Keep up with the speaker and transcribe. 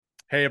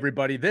Hey,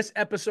 everybody. This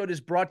episode is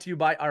brought to you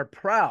by our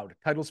proud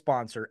title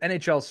sponsor,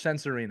 NHL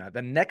Sense Arena,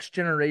 the next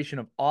generation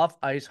of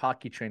off-ice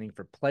hockey training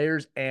for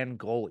players and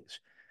goalies.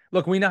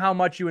 Look, we know how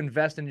much you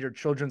invest in your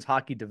children's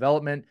hockey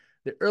development,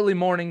 the early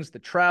mornings, the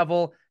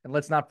travel, and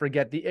let's not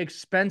forget the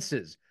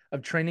expenses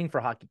of training for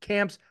hockey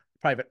camps,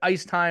 private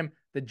ice time,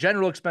 the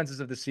general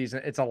expenses of the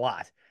season. It's a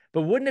lot.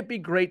 But wouldn't it be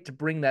great to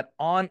bring that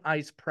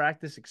on-ice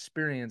practice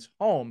experience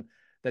home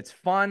that's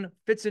fun,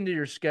 fits into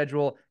your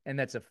schedule, and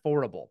that's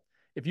affordable?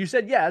 If you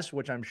said yes,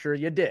 which I'm sure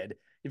you did,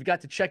 you've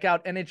got to check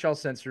out NHL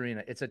Sense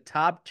Arena. It's a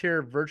top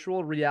tier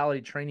virtual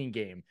reality training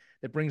game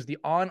that brings the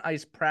on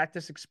ice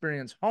practice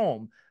experience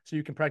home so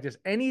you can practice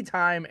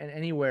anytime and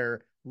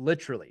anywhere,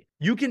 literally.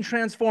 You can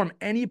transform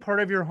any part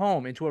of your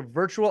home into a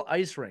virtual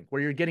ice rink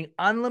where you're getting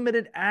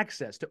unlimited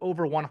access to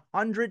over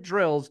 100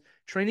 drills,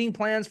 training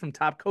plans from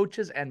top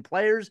coaches and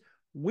players,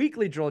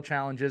 weekly drill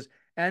challenges,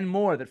 and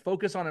more that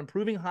focus on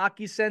improving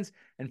hockey sense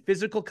and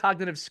physical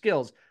cognitive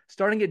skills,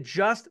 starting at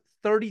just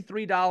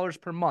 $33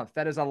 per month.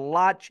 That is a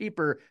lot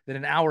cheaper than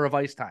an hour of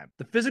ice time.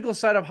 The physical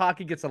side of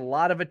hockey gets a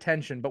lot of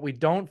attention, but we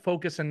don't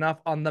focus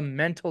enough on the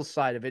mental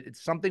side of it.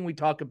 It's something we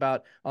talk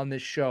about on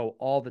this show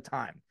all the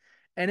time.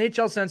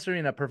 NHL Sense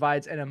Arena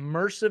provides an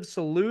immersive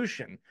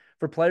solution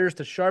for players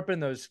to sharpen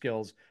those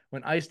skills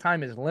when ice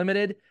time is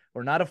limited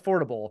or not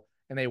affordable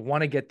and they want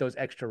to get those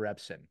extra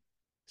reps in.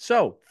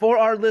 So, for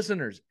our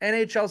listeners,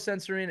 NHL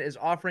Sense Arena is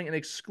offering an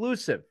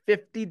exclusive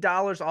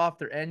 $50 off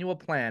their annual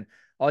plan.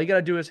 All you got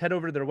to do is head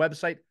over to their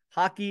website,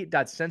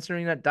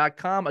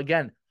 hockey.sensearena.com.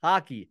 Again,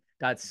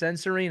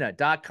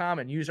 hockey.sensearena.com,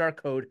 and use our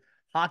code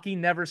Hockey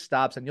Never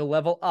Stops, and you'll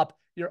level up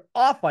your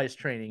off-ice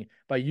training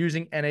by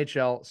using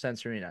NHL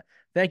Sense Arena.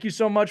 Thank you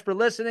so much for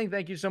listening.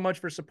 Thank you so much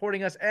for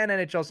supporting us and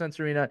NHL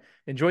Sense Arena.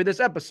 Enjoy this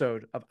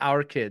episode of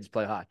Our Kids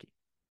Play Hockey.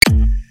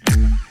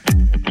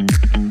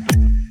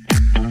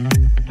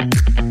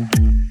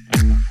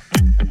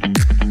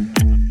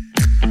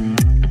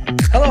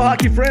 Hello,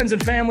 hockey friends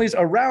and families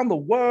around the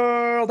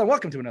world, and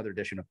welcome to another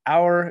edition of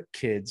Our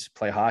Kids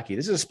Play Hockey.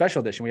 This is a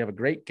special edition. We have a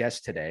great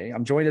guest today.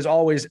 I'm joined, as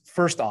always,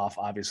 first off,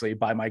 obviously,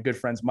 by my good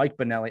friends Mike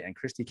Bonelli and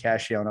Christy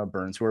Casciano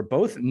Burns, who are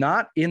both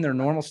not in their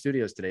normal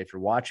studios today. If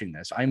you're watching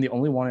this, I'm the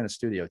only one in a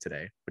studio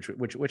today,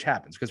 which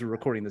happens because we're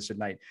recording this at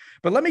night.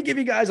 But let me give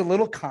you guys a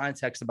little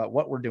context about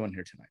what we're doing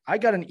here tonight. I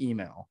got an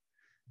email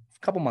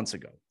a couple months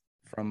ago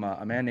from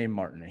a man named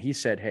Martin, and he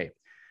said, "Hey,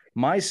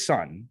 my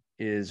son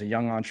is a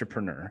young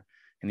entrepreneur,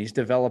 and he's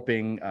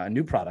developing a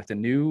new product, a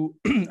new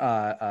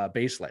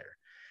base layer.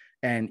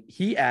 And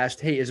he asked,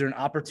 hey, is there an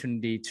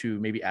opportunity to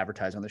maybe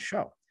advertise on the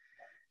show?"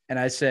 And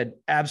I said,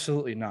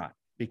 absolutely not,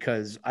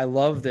 because I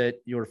love that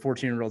your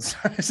 14-year-old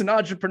son is an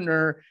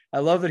entrepreneur. I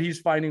love that he's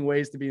finding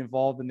ways to be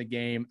involved in the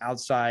game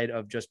outside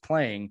of just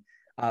playing.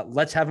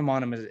 Let's have him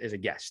on as a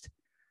guest.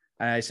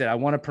 And I said, I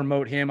want to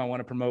promote him. I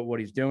want to promote what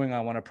he's doing. I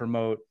want to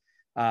promote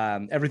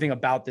everything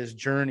about this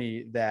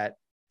journey that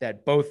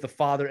both the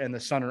father and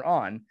the son are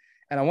on.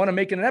 And I want to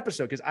make it an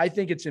episode because I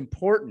think it's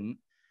important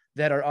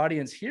that our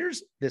audience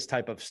hears this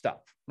type of stuff,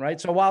 right?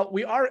 So while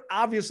we are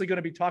obviously going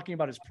to be talking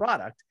about his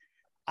product,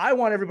 I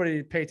want everybody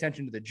to pay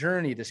attention to the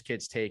journey this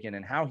kid's taken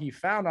and how he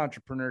found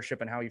entrepreneurship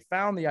and how he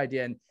found the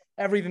idea and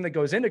everything that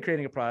goes into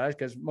creating a product,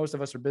 because most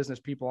of us are business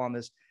people on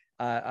this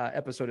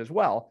episode as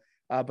well.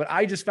 But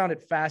I just found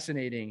it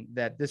fascinating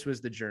that this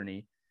was the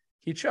journey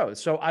he chose.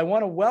 So I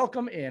want to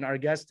welcome in our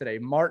guest today,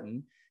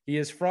 Martin. He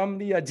is from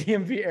the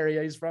DMV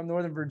area. He's from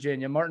Northern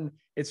Virginia. Martin,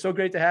 it's so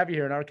great to have you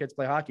here in Our Kids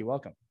Play Hockey.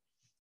 Welcome.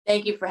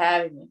 Thank you for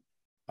having me.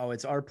 Oh,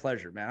 it's our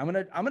pleasure, man.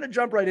 I'm gonna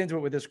jump right into it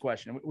with this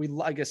question. We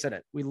like I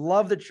said, we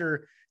love that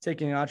you're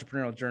taking an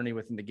entrepreneurial journey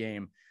within the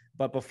game.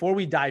 But before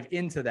we dive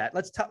into that,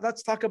 let's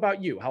talk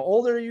about you. How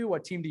old are you?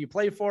 What team do you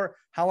play for?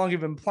 How long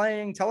have you been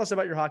playing? Tell us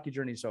about your hockey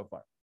journey so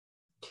far.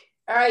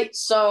 All right.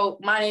 So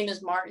my name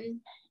is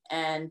Martin,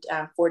 and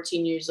I'm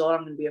 14 years old.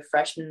 I'm going to be a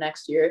freshman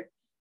next year.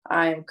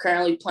 I'm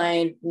currently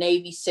playing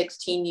Navy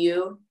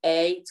 16U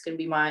A. It's going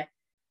to be my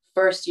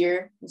first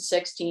year in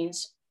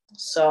 16s.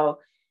 So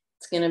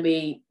it's going to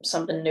be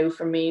something new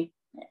for me.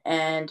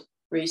 And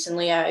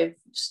recently I've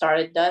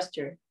started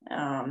Duster.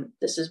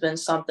 This has been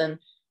something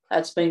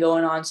that's been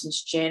going on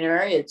since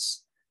January.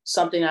 It's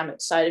something I'm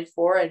excited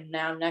for. And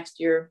now next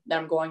year that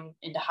I'm going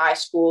into high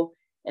school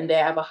and they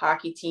have a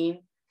hockey team,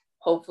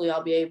 hopefully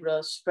I'll be able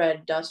to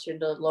spread Duster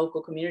into the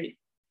local community.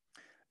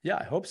 Yeah,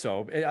 I hope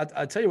so.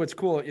 I'll tell you what's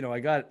cool. You know,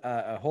 I got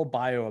a whole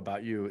bio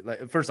about you.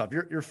 Like, first off,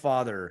 your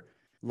father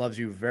loves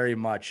you very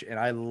much, and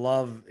I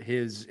love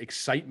his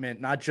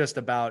excitement, not just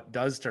about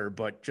Duster,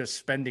 but just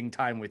spending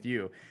time with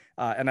you.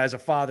 And as a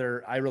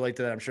father, I relate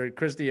to that. I'm sure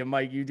Christy and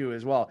Mike, you do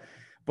as well.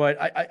 But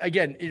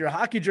again, your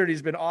hockey journey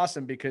has been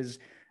awesome because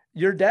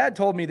your dad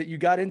told me that you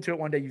got into it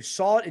one day, you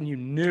saw it, and you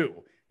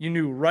knew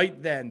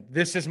right then,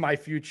 this is my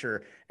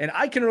future. And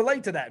I can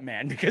relate to that,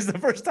 man, because the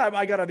first time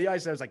I got on the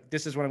ice, I was like,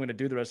 this is what I'm going to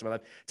do the rest of my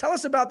life. Tell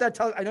us about that.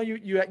 I know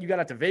you got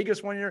out to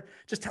Vegas one year.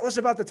 Just tell us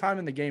about the time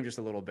in the game just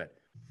a little bit.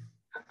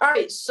 All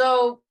right.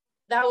 So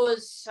that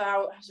was, I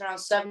was around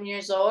 7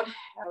 years old.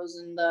 I was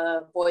in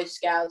the Boy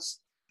Scouts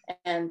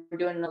and we're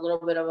doing a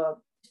little bit of a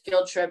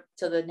field trip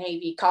to the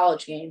Navy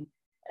college game.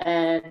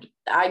 And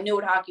I knew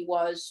what hockey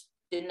was,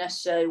 didn't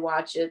necessarily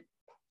watch it.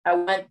 I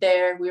went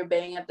there, we were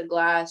banging at the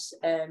glass,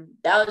 and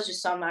that was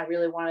just something I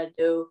really wanted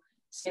to do.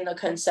 Seeing the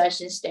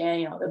concession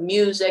stand, the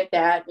music, the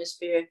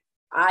atmosphere.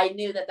 I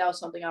knew that was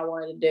something I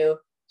wanted to do.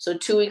 So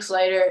 2 weeks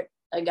later,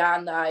 I got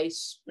on the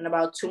ice, and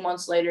about 2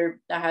 months later,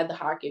 I had the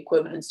hockey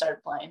equipment and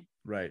started playing.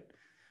 Right.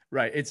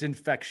 It's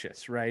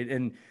infectious, right?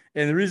 And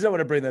the reason I want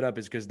to bring that up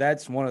is because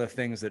that's one of the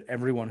things that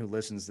everyone who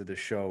listens to this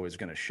show is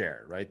going to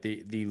share, right?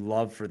 The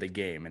love for the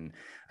game. And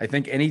I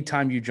think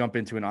anytime you jump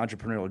into an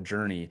entrepreneurial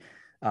journey,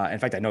 in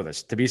fact, I know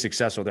this, to be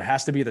successful, there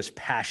has to be this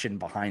passion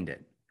behind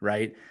it,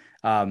 right?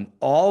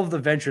 All of the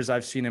ventures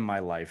I've seen in my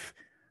life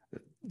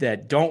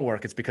that don't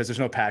work, it's because there's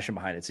no passion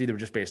behind it. It's either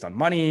just based on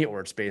money or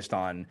it's based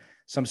on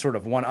some sort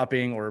of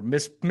one-upping or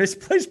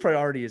misplaced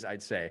priorities,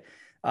 I'd say.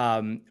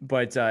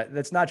 But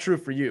that's not true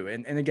for you.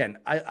 And again,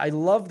 I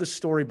love the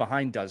story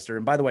behind Duzter.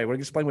 And by the way, we're going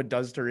to explain what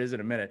Duzter is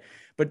in a minute.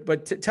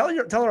 But tell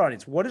our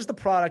audience, what is the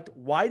product?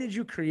 Why did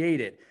you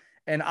create it?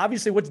 And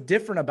obviously, what's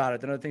different about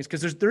it than other things?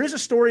 Because there is a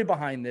story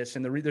behind this,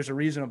 and there's a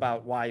reason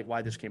about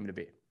why this came to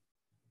be.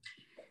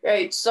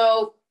 Right.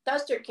 So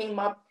Duzter came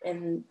up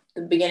in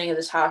the beginning of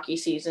this hockey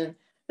season.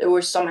 There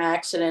were some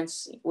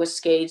accidents with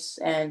skates,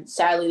 and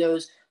sadly, there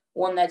was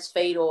one that's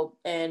fatal.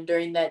 And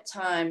during that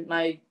time,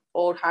 my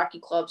old hockey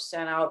club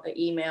sent out an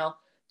email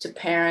to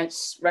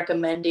parents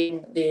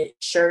recommending the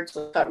shirts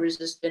with cut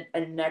resistant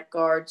and neck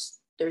guards.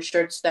 There's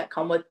shirts that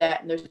come with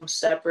that, and there's no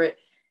separate.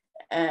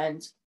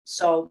 And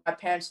so my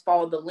parents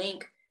followed the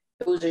link.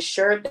 It was a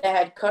shirt that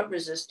had cut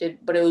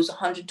resistant, but it was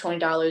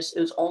 $120. It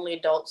was only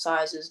adult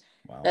sizes.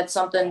 Wow. That's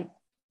something,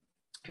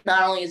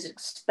 not only is it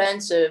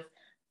expensive,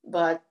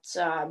 but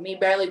me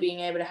barely being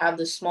able to have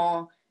the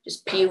small,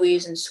 just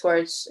peewees and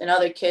squirts, and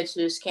other kids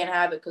who just can't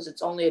have it because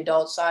it's only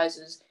adult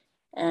sizes.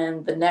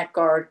 And the neck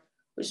guard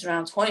was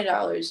around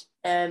 $20.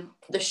 And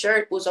the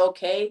shirt was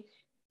okay,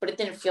 but it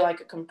didn't feel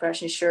like a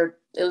compression shirt.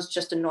 It was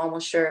just a normal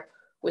shirt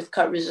with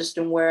cut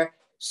resistant wear.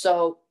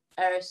 So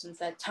ever since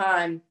that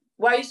time,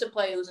 where I used to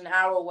play, it was an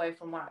hour away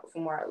from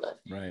where I live.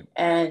 Right.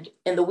 And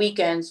in the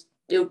weekends,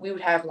 we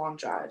would have long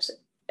drives.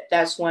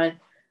 That's when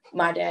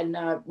my dad and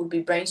I would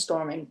be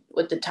brainstorming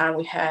with the time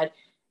we had.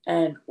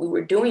 And we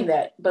were doing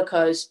that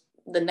because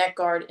the neck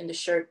guard and the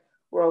shirt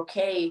were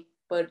okay,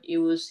 but it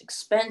was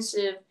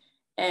expensive.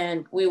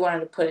 And we wanted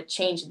to put a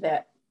change in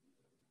that.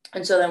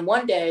 And so then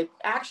one day,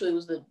 actually it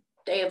was the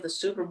day of the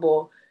Super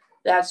Bowl,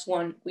 that's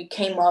when we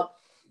came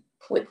up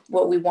with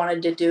what we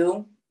wanted to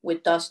do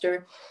with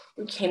Duzter.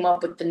 We came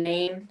up with the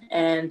name,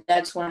 and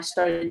that's when I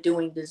started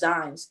doing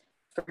designs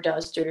for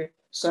Duzter.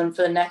 So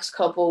for the next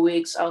couple of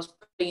weeks, I was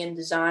putting in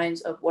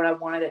designs of what I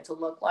wanted it to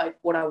look like,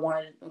 what I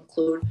wanted it to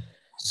include.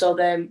 So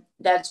then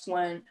that's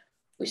when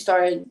we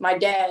started, my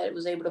dad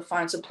was able to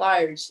find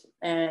suppliers,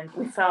 and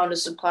we found a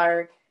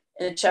supplier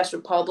in the Czech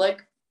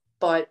Republic,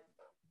 but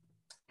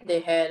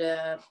they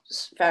had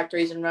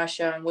factories in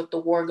Russia, and with the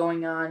war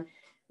going on,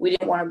 we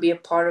didn't want to be a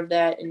part of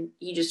that, and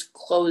he just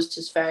closed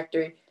his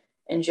factory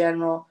in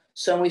general.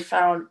 So we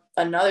found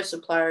another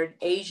supplier in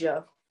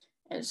Asia,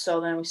 and so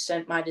then we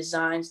sent my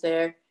designs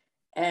there.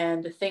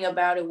 And the thing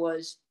about it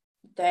was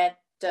that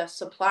the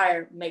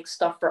supplier makes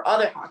stuff for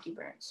other hockey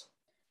brands.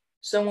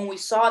 So when we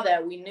saw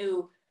that, we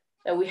knew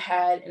that we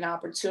had an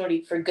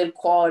opportunity for good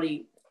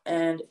quality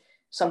and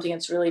something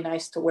that's really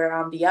nice to wear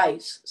on the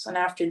ice. So and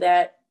after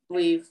that,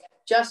 we've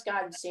just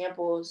gotten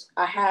samples.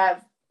 I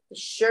have the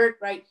shirt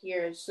right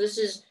here. So this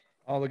is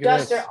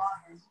Duzter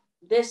Arms.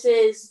 This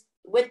is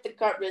with the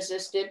cut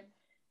resistant,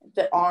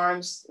 the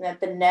arms and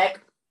at the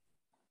neck.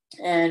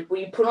 And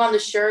when you put on the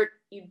shirt,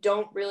 you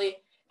don't really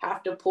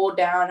have to pull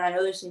down. I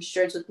know there's some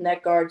shirts with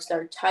neck guards that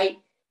are tight,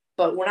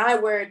 but when I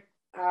wear it,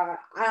 I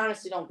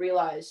honestly don't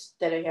realize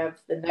that I have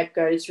the neck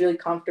guard. It's really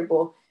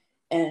comfortable.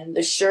 And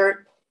the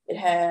shirt, it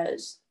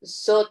has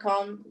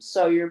silicone,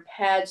 so your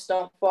pads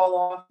don't fall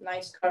off,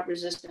 nice cut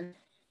resistant.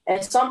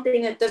 And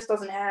something that this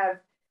doesn't have,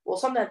 well,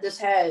 something that this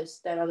has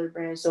that other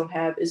brands don't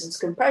have is its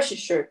compression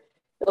shirt.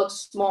 It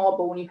looks small,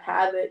 but when you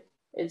have it,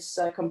 it's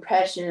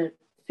compression. It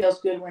feels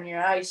good when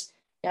you're ice.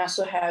 You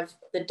also have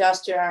the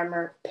Duzter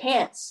Armor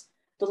pants,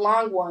 the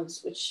long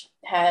ones, which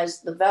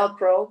has the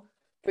Velcro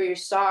for your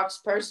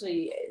socks.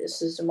 Personally,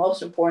 this is the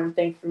most important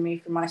thing for me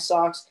for my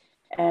socks.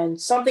 And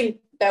something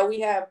that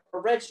we have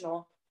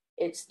original,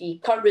 it's the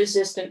cut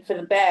resistant for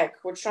the back.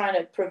 We're trying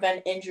to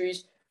prevent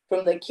injuries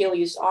from the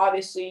Achilles.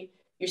 Obviously,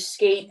 your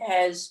skate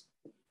has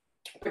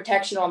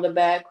protection on the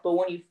back, but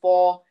when you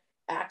fall,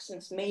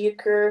 accidents may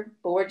occur,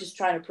 but we're just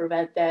trying to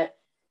prevent that.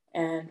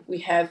 And we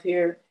have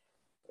here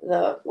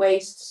the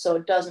waist so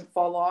it doesn't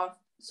fall off.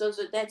 So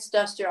that's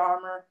Duzter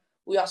Armor.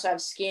 We also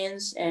have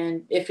skins,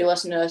 and if you're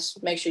listening to us,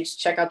 make sure you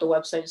check out the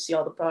website to see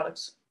all the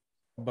products.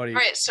 Buddy,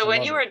 right. So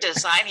when you were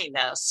designing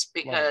this,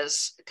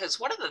 because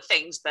one of the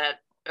things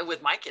that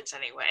with my kids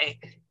anyway,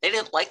 they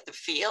didn't like the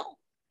feel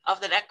of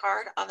the neck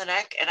guard on the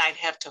neck, and I'd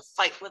have to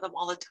fight with them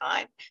all the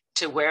time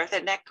to wear the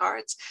neck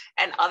guards,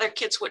 and other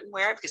kids wouldn't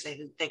wear it because they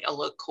didn't think it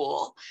looked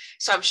cool.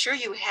 So I'm sure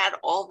you had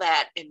all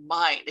that in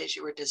mind as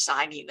you were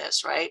designing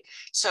this, right?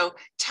 So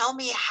tell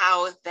me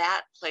how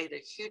that played a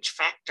huge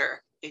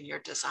factor in your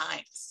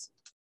designs.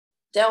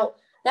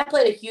 That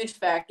played a huge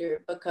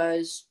factor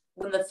because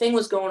when the thing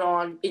was going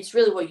on, it's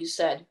really what you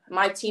said.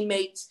 My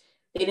teammates,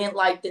 they didn't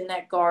like the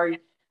neck guard.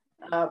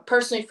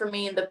 Personally, for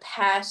me, in the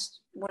past,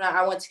 when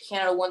I went to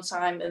Canada one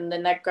time and the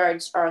neck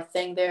guards are a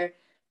thing there,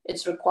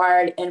 it's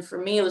required. And for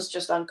me, it was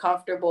just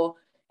uncomfortable.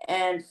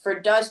 And for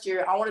Dust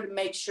Year, I wanted to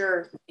make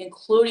sure,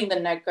 including the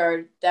neck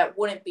guard, that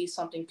wouldn't be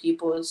something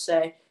people would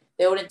say.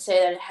 They wouldn't say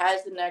that it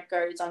has the neck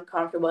guard, it's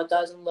uncomfortable, it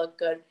doesn't look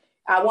good.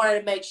 I wanted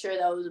to make sure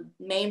that was a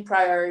main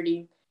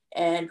priority.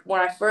 And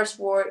when I first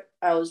wore it,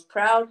 I was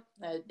proud.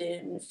 I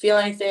didn't feel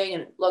anything,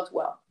 and it looked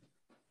well.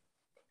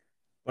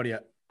 Buddy,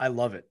 I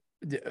love it.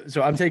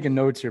 So I'm taking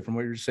notes here from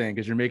what you're saying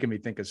because you're making me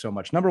think of so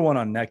much. Number one,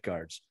 on neck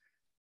guards.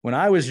 When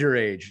I was your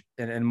age,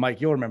 and Mike,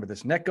 you'll remember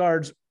this, neck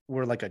guards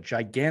were like a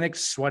gigantic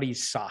sweaty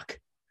sock.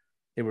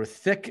 They were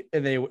thick,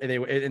 and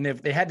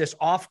they had this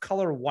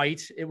off-color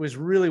white. It was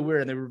really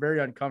weird, and they were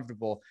very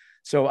uncomfortable.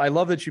 So I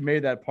love that you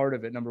made that part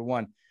of it, number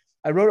one.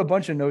 I wrote a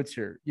bunch of notes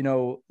here. You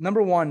know,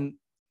 number one,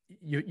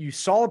 you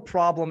saw a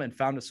problem and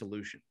found a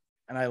solution.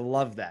 And I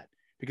love that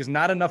because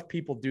not enough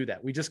people do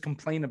that. We just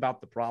complain about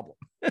the problem.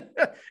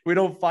 We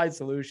don't find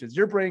solutions.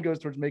 Your brain goes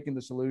towards making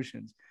the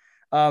solutions.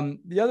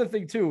 The other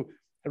thing too,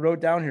 I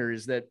wrote down here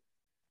is that,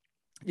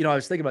 you know, I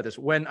was thinking about this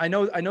when I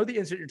know the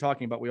incident you're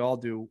talking about. We all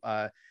do.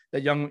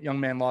 That young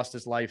man lost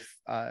his life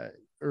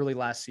early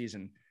last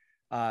season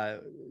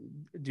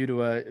due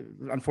to a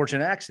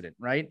unfortunate accident.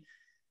 Right.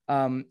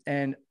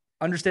 And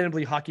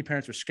understandably, hockey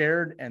parents were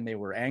scared and they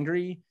were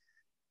angry.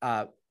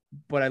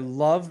 But I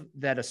love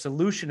that a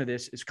solution to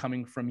this is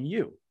coming from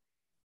you.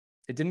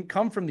 It didn't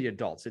come from the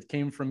adults. It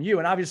came from you,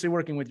 and obviously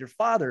working with your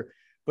father,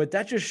 but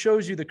that just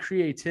shows you the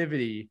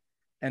creativity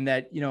and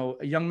that, you know,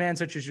 a young man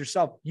such as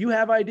yourself, you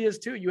have ideas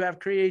too. You have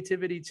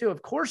creativity too.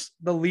 Of course,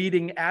 the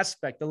leading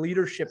aspect, the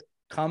leadership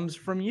comes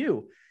from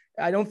you.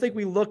 I don't think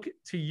we look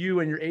to you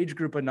and your age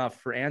group enough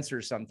for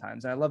answers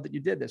sometimes. And I love that you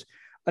did this.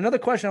 Another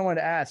question I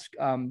wanted to ask,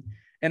 and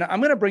I'm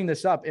going to bring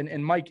this up,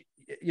 and Mike,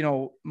 you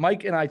know,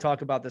 Mike and I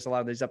talk about this a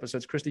lot of these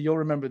episodes. Christy, you'll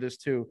remember this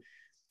too.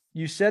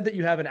 You said that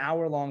you have an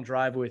hour-long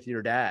drive with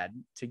your dad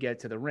to get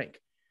to the rink.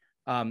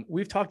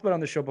 We've talked about it on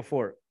the show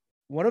before.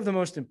 One of the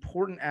most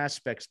important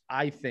aspects,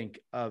 I think,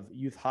 of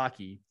youth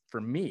hockey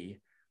for me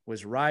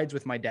was rides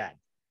with my dad.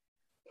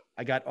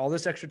 I got all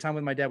this extra time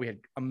with my dad. We had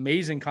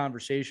amazing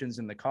conversations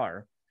in the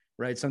car,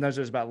 right? Sometimes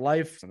it was about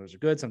life. Sometimes it was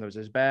good. Sometimes it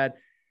was bad.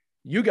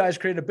 You guys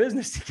created a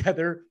business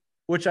together,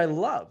 which I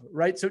love,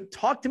 right? So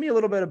talk to me a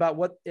little bit about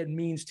what it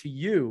means to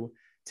you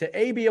to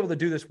be able to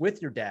do this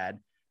with your dad,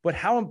 but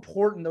how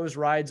important those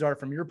rides are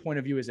from your point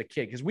of view as a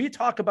kid. Because we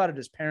talk about it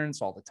as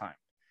parents all the time,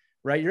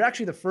 right? You're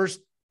actually the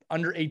first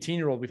under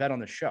 18-year-old we've had on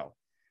the show,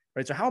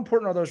 right? So how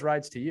important are those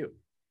rides to you?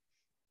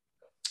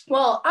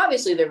 Well,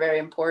 obviously they're very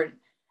important.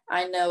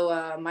 I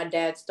know my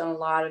dad's done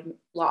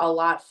a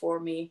lot for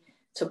me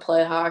to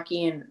play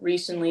hockey, and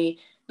recently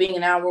being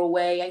an hour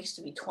away, I used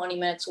to be 20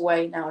 minutes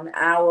away, now an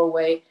hour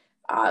away.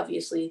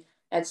 Obviously,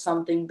 that's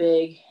something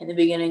big in the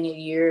beginning of the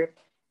year.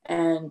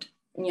 And,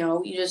 you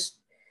know,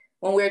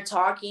 when we were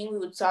talking, we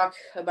would talk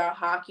about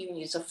hockey.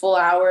 When it's a full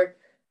hour,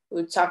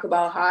 we would talk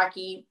about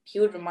hockey. He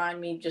would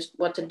remind me just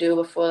what to do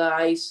before the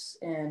ice.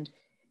 And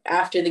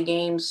after the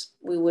games,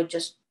 we would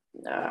just,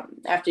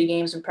 after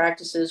games and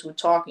practices, we'd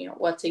talk, you know,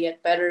 what to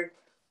get better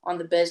on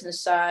the business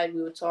side.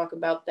 We would talk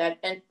about that.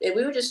 And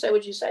we would just say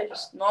what you said,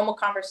 just normal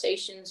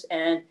conversations.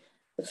 And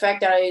the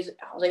fact that I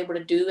was able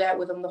to do that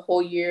with him the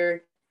whole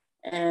year,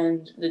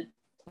 and the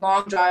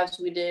long drives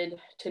we did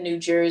to New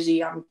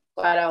Jersey, I'm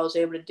glad I was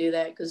able to do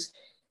that because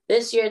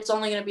this year it's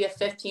only going to be a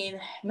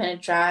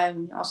 15-minute drive.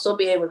 I'll still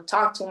be able to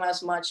talk to him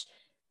as much,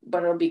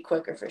 but it'll be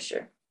quicker for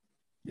sure.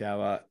 Yeah,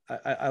 well,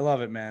 I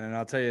love it, man. And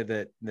I'll tell you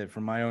that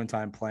from my own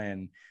time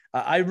playing,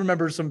 I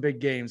remember some big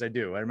games. I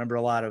do. I remember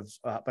a lot of,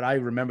 but I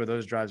remember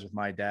those drives with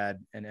my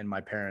dad and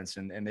my parents,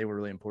 and they were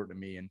really important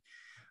to me.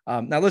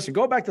 And now listen,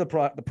 go back to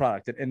the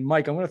product. And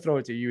Mike, I'm going to throw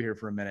it to you here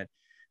for a minute.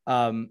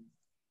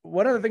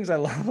 One of the things I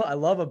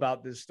love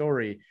about this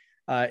story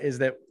is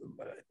that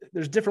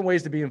there's different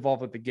ways to be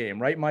involved with the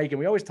game, right, Mike? And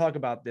we always talk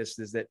about this,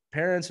 is that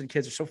parents and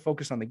kids are so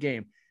focused on the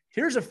game.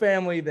 Here's a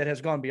family that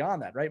has gone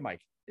beyond that, right,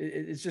 Mike?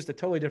 It's just a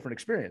totally different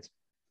experience.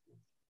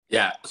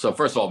 Yeah. So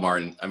first of all,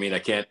 Martin, I mean,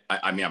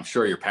 I'm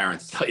sure your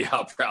parents tell you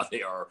how proud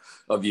they are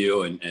of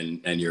you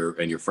and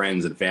your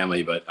friends and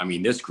family. But I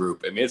mean, this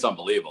group, I mean, it's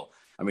unbelievable.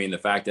 I mean, the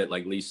fact that,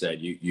 like Lee said,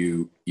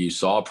 you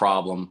saw a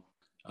problem.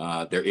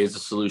 There is a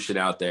solution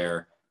out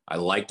there. I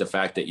like the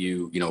fact that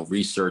you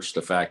researched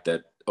the fact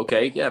that,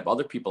 okay, yeah,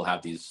 other people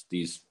have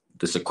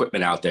this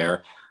equipment out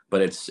there,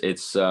 but is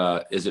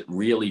it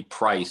really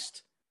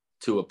priced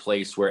to a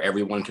place where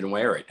everyone can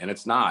wear it? And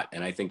it's not.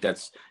 And I think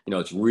that's,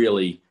 it's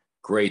really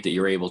great that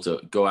you're able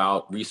to go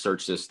out,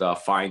 research this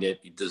stuff, find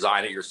it,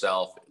 design it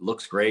yourself. It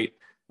looks great.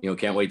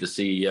 can't wait to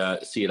see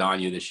it on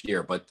you this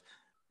year. But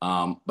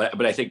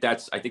I think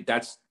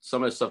that's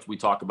some of the stuff we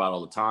talk about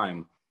all the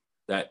time,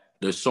 that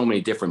there's so many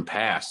different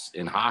paths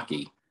in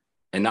hockey,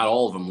 and not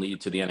all of them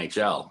lead to the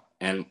NHL.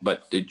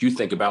 But did you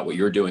think about what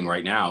you're doing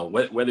right now,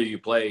 whether you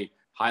play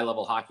high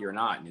level hockey or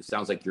not? And it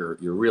sounds like you're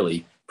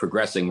really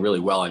progressing really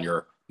well on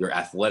your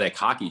athletic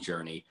hockey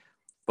journey.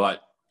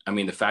 But I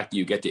mean, the fact that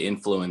you get to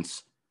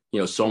influence,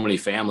 so many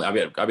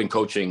families. I've been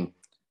coaching,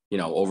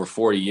 over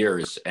 40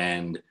 years,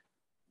 and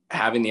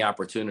having the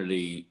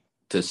opportunity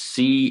to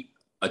see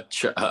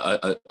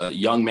a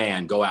young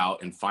man go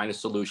out and find a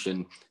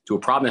solution to a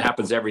problem that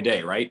happens every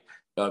day, right?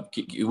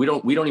 We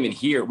only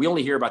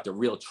hear about the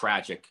real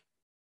tragic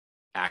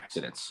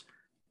accidents,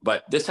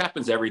 but this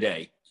happens every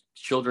day.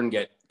 Children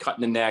get cut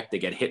in the neck, they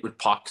get hit with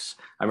pucks.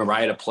 I remember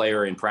I had a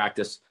player in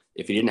practice,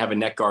 if he didn't have a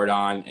neck guard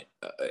on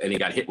and he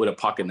got hit with a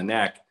puck in the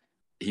neck,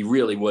 he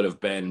really would have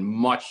been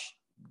much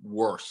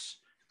worse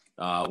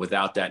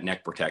without that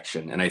neck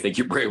protection. And I think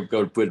you bring a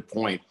good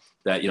point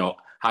that,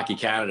 Hockey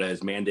Canada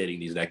is mandating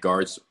these neck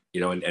guards,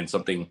 and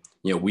something,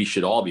 we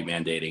should all be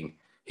mandating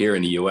here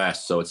in the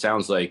US. So it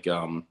sounds like,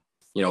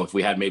 if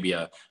we had maybe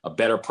a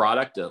better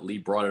product, Lee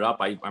brought it up.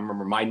 I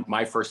remember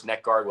my first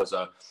neck guard was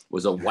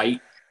a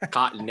white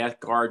cotton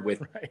neck guard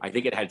with, right. I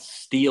think it had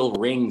steel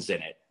rings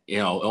in it,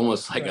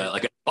 almost like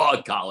right. a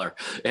dog collar.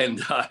 And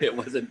it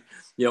wasn't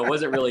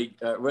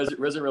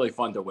really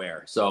fun to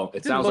wear. So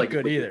it sounds like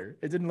good either.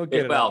 It didn't look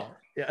good at all.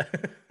 Yeah.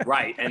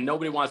 Right. And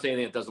nobody wants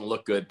anything that doesn't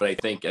look good. But I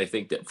think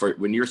that for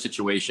when your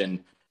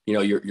situation,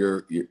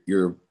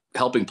 you're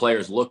helping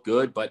players look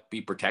good, but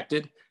be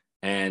protected.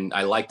 And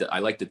I like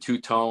the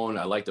two-tone.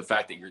 I like the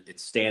fact that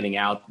it's standing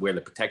out where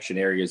the protection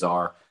areas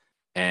are.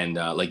 And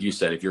like you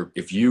said,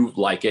 if you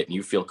like it and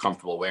you feel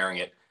comfortable wearing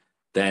it,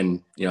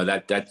 then,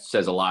 that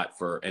says a lot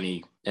for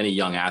any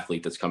young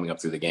athlete that's coming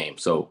up through the game.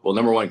 So, well,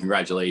 number one,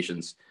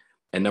 congratulations.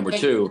 And number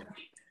two,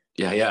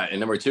 and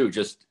number two,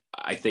 just,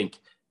 I think,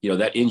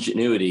 that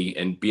ingenuity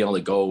and being able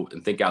to go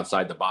and think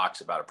outside the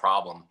box about a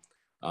problem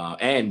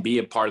and be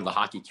a part of the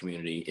hockey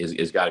community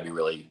is got to be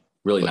really,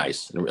 really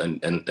nice.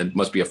 And it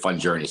must be a fun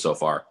journey so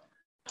far.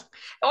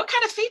 What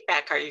kind of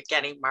feedback are you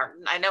getting,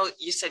 Martin? I know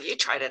you said you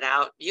tried it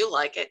out. You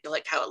like it. You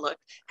like how it looked.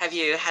 Have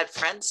you had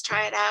friends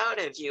try it out?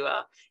 Have you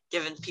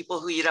given people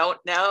who you don't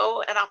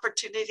know an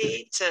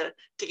opportunity to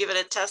give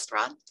it a test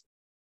run?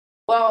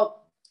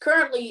 Well,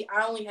 currently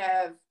I only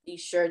have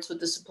these shirts with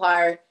the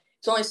supplier.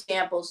 It's only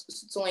samples.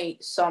 It's only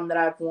some that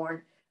I've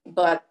worn.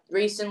 But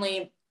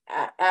recently,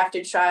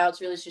 after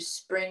tryouts, really it's just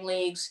spring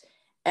leagues,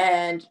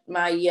 and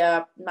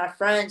my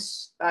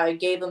friends, I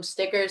gave them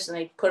stickers and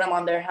they put them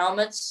on their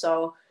helmets.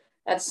 So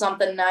that's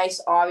something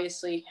nice.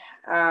 Obviously,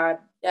 I've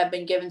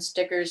been giving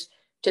stickers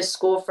to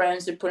school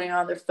friends. They're putting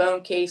on their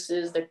phone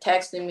cases. They're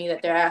texting me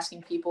that they're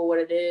asking people what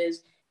it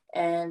is.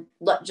 And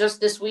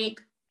just this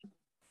week,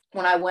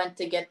 when I went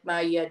to get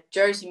my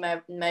jersey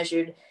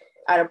measured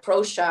at a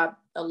pro shop,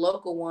 a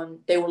local one,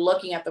 they were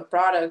looking at the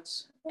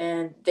products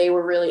and they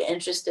were really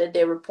interested.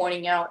 They were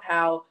pointing out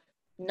how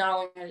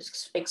not only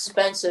is it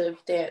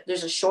expensive,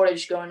 there's a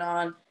shortage going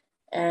on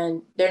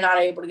and they're not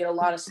able to get a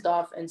lot of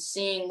stuff. And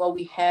seeing what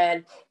we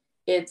had,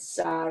 it's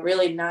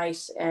really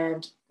nice.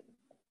 And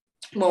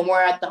when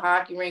we're at the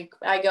hockey rink,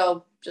 I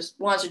go just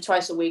once or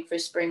twice a week for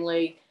spring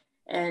league.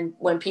 And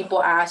when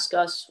people ask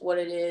us what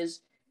it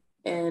is,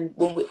 and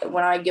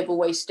when I give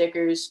away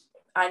stickers,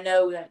 I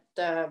know that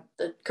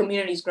the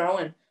community's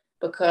growing,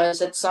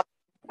 because it's something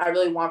I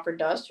really want for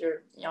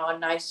Duster, a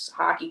nice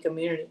hockey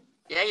community.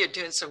 Yeah, you're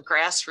doing some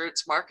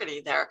grassroots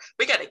marketing there.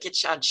 We got to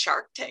get you on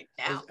Shark Tank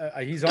now.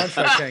 He's on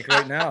Shark Tank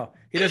right now.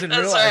 He doesn't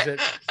realize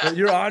it, but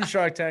you're on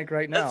Shark Tank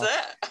right now.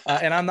 That's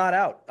it. And I'm not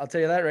out. I'll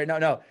tell you that right now.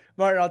 No,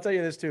 Martin, I'll tell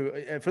you this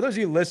too. For those of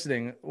you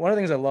listening, one of the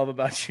things I love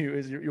about you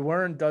is you're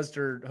wearing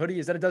Duster hoodie.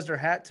 Is that a Duster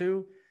hat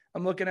too?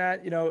 I'm looking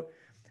at,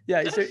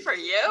 Yeah, good for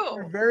you.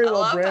 You're very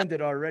well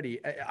branded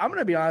already. I'm going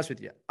to be honest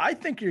with you. I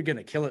think you're going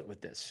to kill it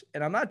with this.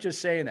 And I'm not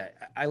just saying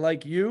that. I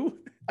like you.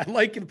 I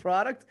like the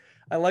product.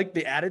 I like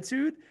the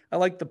attitude. I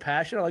like the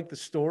passion. I like the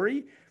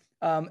story.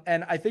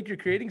 And I think you're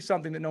creating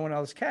something that no one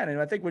else can.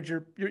 And I think what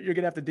you're going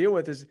to have to deal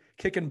with is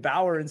kicking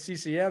Bauer and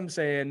CCM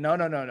saying,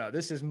 no,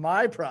 this is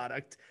my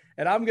product.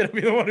 And I'm going to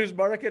be the one who's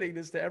marketing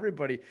this to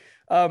everybody.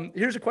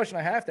 Here's a question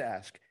I have to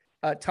ask.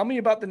 Tell me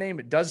about the name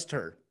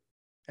Duster.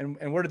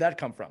 And where did that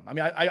come from? I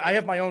mean, I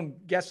have my own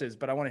guesses,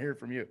 but I want to hear it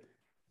from you.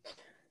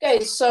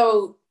 Okay,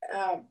 so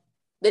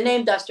the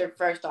name Duster,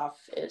 first off,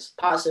 is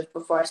positive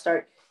before I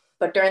start.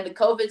 But during the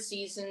COVID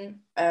season,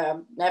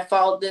 I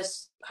followed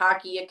this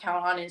hockey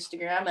account on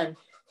Instagram, and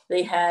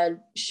they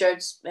had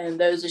shirts, and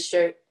there was a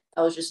shirt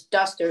that was just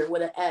Duster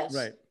with an S.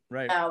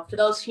 Right. Now, for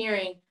those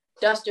hearing,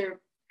 Duster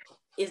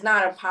is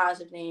not a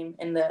positive name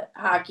in the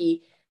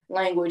hockey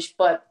language,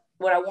 but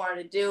what I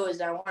wanted to do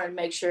is I wanted to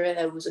make sure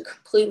that it was a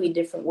completely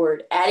different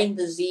word. Adding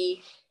the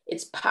Z,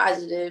 it's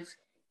positive.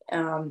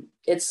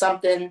 It's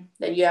something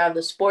that you have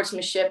the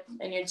sportsmanship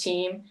in your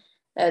team,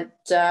 that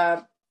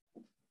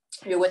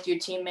you're with your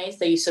teammates,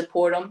 that you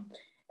support them.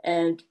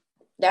 And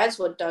that's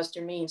what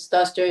Duster means.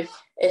 Duster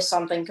is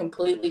something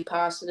completely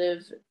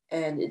positive,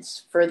 and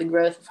it's for the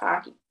growth of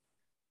hockey.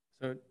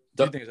 So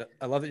two things.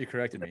 I love that you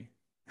corrected me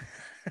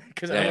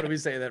because I don't want to be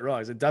saying that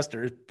wrong. It's a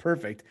Duster is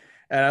perfect,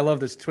 and I love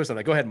this twist on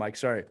that. Go ahead, Mike.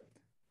 Sorry.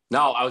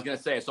 No, I was gonna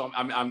say. So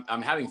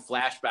I'm having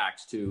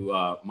flashbacks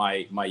to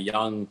my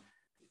young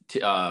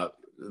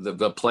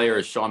the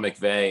players Sean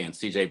McVay and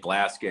CJ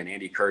Blaska and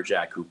Andy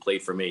Kerjack, who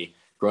played for me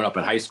growing up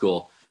in high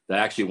school, that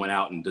actually went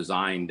out and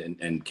designed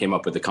and came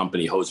up with the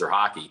company Hoser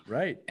Hockey.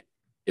 Right.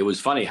 It was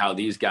funny how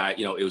these guys,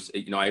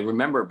 I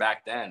remember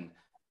back then,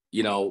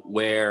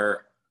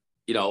 where,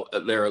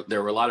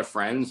 there were a lot of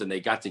friends and they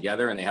got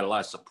together and they had a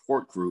lot of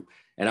support group.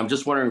 And I'm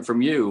just wondering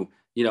from you,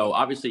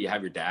 obviously you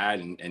have your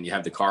dad and you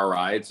have the car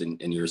rides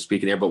and you're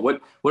speaking there, but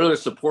what other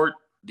support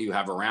do you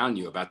have around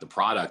you about the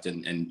product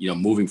and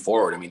moving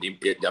forward? I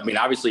mean,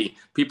 obviously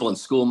people in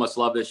school must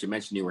love this. You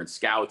mentioned you were in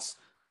scouts.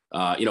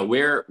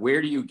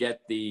 Where do you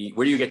get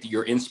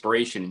your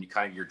inspiration and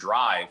kind of your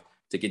drive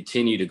to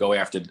continue to go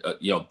after,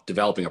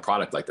 developing a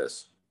product like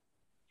this?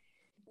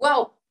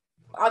 Well,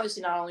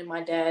 obviously not only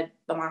my dad,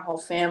 but my whole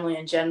family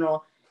in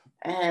general.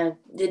 And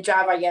the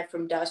drive I get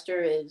from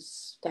Duster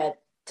is that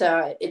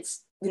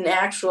it's an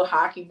actual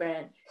hockey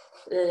brand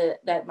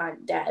that my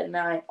dad and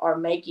I are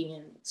making.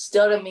 And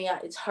still to me,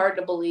 it's hard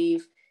to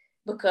believe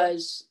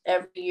because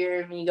every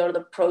year when you go to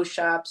the pro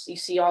shops, you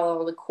see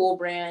all the cool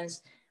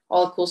brands,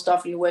 all the cool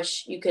stuff, and you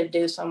wish you could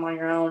do some on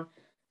your own.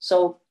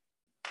 So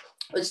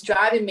what's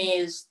driving me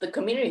is the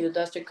community, the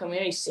Duster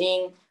community,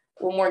 seeing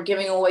when we're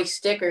giving away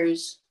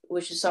stickers,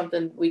 which is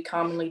something we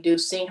commonly do,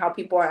 seeing how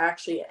people are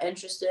actually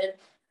interested,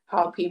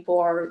 how people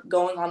are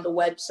going on the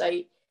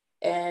website.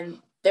 And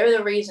they're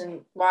the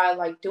reason why I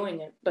like doing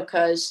it,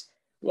 because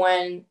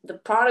when the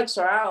products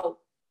are out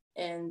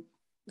and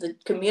the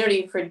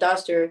community for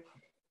Duster,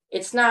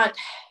 it's not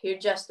you're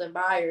just a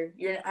buyer,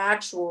 you're an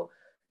actual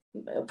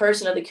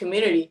person of the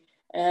community.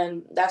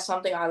 And that's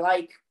something I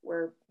like.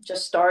 We're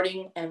just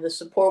starting, and the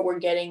support we're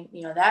getting,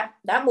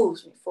 that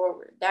moves me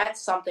forward.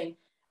 That's something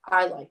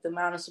I like, the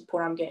amount of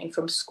support I'm getting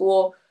from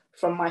school,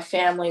 from my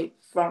family,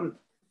 from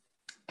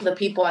the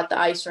people at the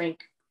ice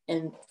rink,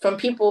 and from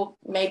people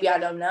maybe I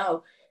don't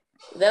know.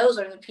 Those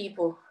are the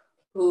people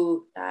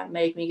who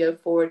make me go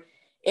forward.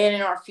 And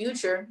in our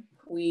future,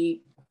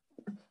 we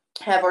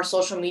have our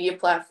social media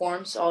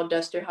platforms, all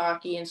Duster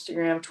Hockey,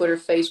 Instagram, Twitter,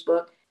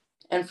 Facebook.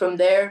 And from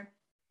there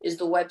is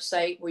the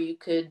website where you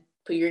could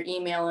put your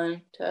email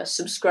in to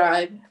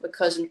subscribe,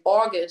 because in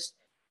August,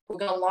 we're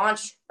going to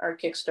launch our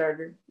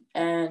Kickstarter.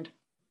 And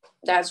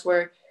that's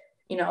where,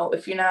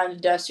 if you're not in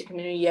the Duster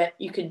community yet,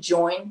 you could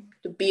join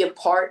to be a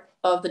part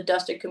of the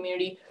Duster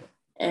community.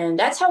 And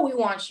that's how we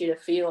want you to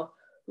feel.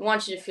 We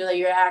want you to feel that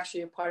you're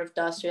actually a part of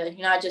Duster, that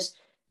you're not just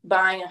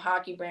buying a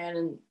hockey brand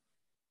and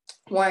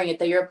wearing it,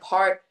 that you're a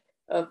part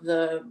of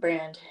the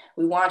brand.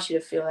 We want you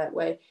to feel that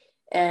way.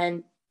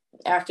 And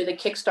after the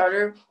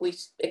Kickstarter, we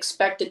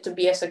expect it to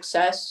be a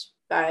success.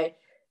 By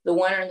the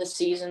winter of the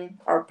season,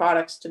 our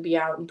products to be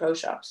out in pro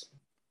shops.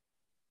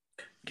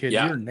 Kid,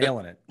 you're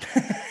nailing it.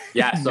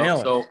 Yeah.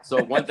 So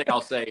one thing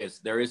I'll say is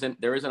there isn't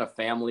a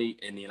family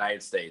in the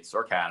United States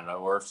or Canada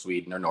or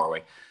Sweden or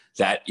Norway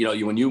that,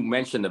 when you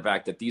mention the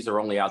fact that these are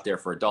only out there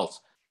for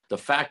adults, the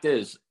fact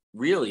is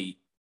really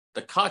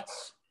the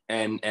cuts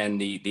and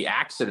the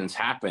accidents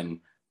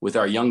happen with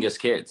our youngest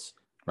kids.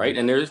 Right.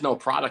 And there is no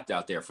product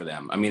out there for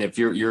them. I mean, if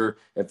you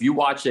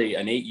watch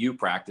an 8U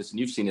practice, and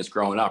you've seen this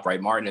growing up, right,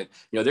 Martin,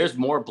 there's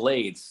more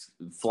blades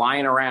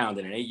flying around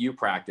in an 8U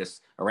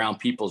practice around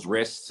people's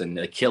wrists and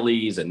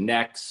Achilles and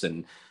necks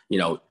and,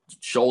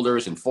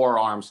 shoulders and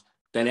forearms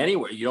than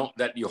anywhere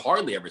that you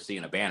hardly ever see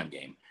in a Bantam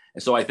game.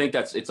 And so I think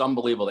it's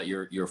unbelievable that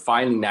you're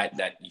finding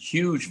that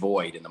huge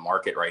void in the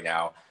market right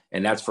now.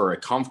 And that's for a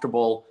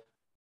comfortable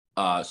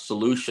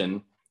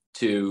solution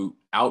to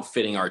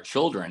outfitting our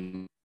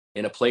children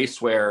in a place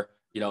where,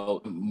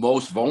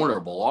 most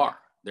vulnerable are.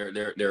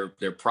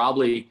 They're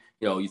probably,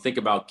 you think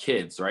about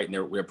kids, right? And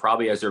they're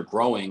probably, as they're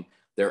growing,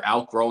 they're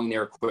outgrowing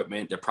their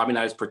equipment. They're probably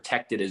not as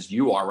protected as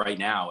you are right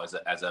now as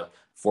a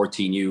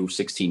 14U,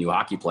 16U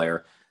hockey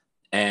player.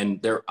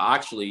 And they're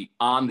actually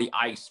on the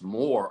ice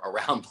more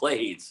around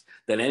blades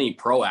than any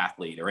pro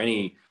athlete or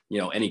any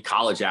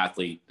college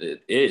athlete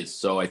is.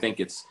 So I think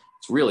it's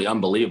really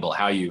unbelievable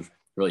how you've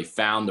really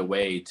found a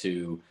way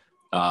to,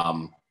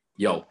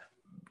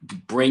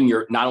 bring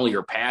not only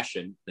your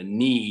passion, the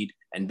need,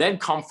 and then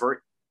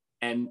comfort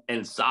and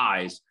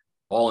size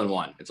all in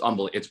one. It's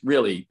unbelievable.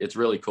 It's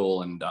really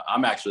cool. And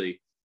I'm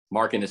actually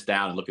marking this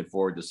down and looking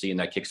forward to seeing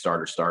that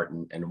Kickstarter start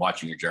and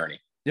watching your journey.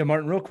 Yeah,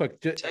 Martin, real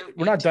quick,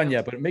 we're not done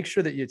yet, but make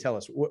sure that you tell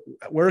us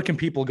where can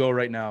people go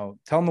right now?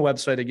 Tell them the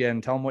website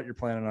again, tell them what you're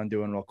planning on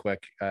doing real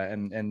quick.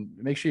 And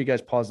make sure you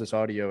guys pause this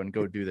audio and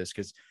go do this,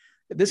 because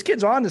this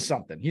kid's on to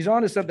something. He's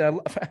on to something. I'm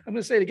going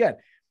to say it again.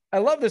 I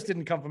love this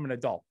didn't come from an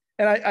adult.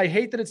 And I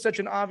hate that it's such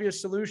an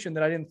obvious solution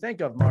that I didn't think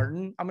of,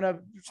 Martin. I'm going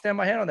to stand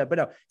my hand on that. But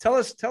no, tell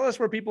us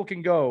where people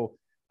can go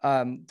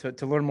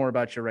to learn more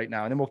about you right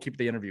now. And then we'll keep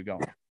the interview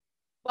going.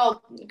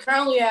 Well,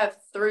 currently I have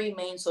 3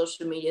 main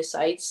social media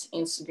sites: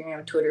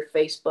 Instagram, Twitter,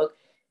 Facebook.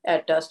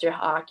 at Duster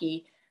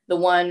Hockey. The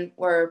one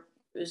where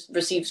it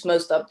receives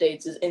most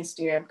updates is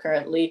Instagram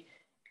currently.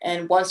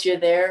 And once you're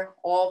there,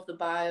 all of the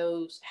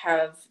bios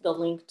have the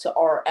link to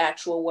our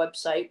actual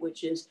website,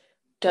 which is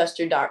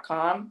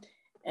duster.com.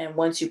 And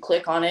once you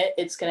click on it,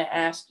 it's going to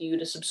ask you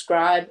to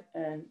subscribe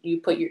and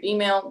you put your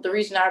email. The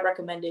reason I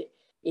recommend it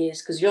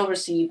is because you'll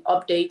receive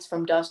updates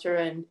from Duster,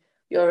 and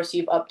you'll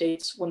receive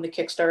updates when the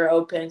Kickstarter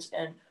opens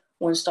and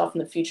when stuff in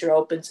the future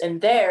opens. And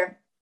there,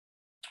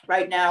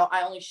 right now,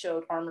 I only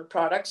showed Armored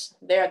products.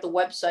 There at the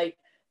website,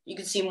 you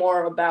can see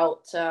more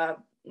about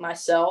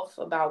myself,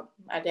 about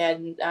my dad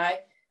and I.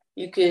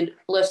 You could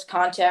list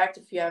contact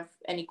if you have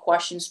any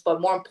questions,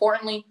 but more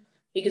importantly,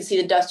 you can see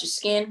the Duster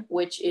Skin,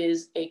 which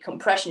is a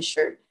compression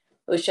shirt,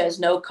 which has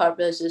no cut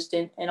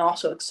resistant, and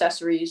also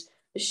accessories,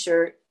 the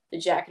shirt, the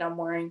jacket I'm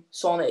wearing.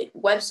 So on the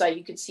website,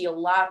 you can see a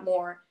lot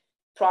more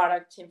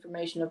product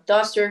information of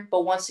Duster,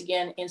 but once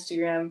again,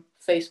 Instagram,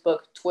 Facebook,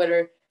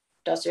 Twitter,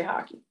 Duster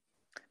Hockey.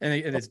 And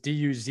it's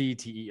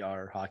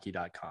DUZTER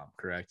hockey.com,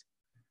 correct?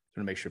 I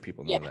want to make sure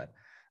people know that.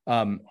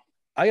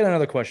 I got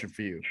another question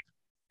for you.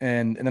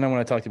 And then I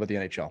want to talk to you about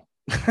the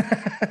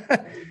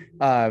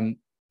NHL.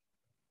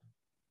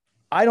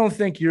 I don't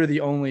think you're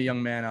the only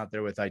young man out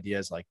there with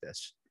ideas like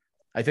this.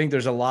 I think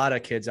there's a lot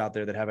of kids out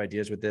there that have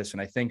ideas with this.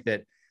 And I think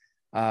that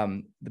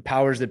the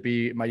powers that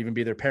be, might even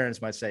be their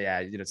parents, might say,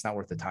 it's not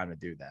worth the time to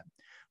do that.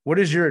 What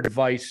is your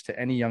advice to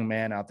any young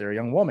man out there, a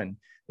young woman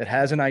that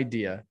has an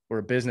idea or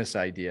a business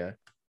idea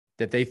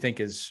that they think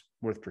is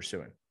worth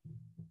pursuing?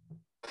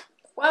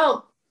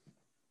 Well,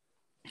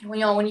 when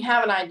you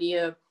have an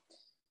idea,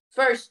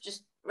 first,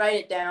 just write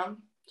it down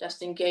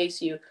just in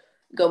case you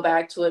go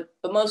back to it.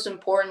 But most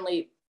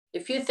importantly,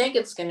 if you think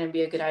it's going to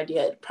be a good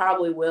idea, it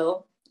probably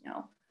will.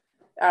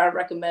 I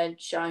recommend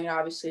showing it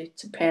obviously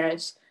to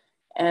parents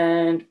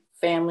and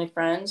family,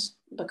 friends,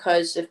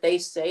 because if they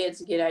say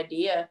it's a good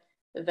idea,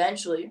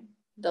 eventually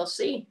they'll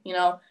see,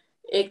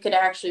 it could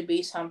actually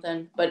be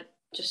something, but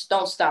just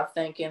don't stop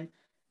thinking.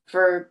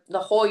 For the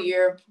whole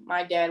year,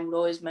 my dad would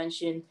always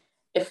mention,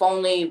 if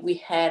only we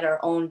had our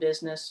own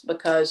business,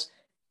 because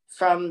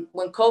from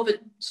when COVID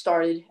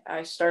started,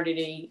 I started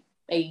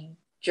a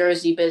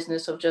jersey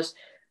business of just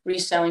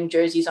reselling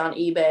jerseys on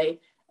eBay.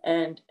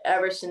 And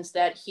ever since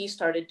that, he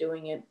started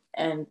doing it.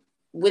 And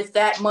with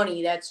that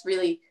money, that's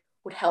really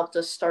what helped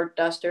us start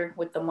Duster,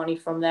 with the money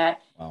from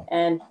that. Wow.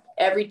 And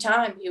every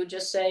time he would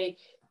just say,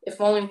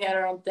 if only we had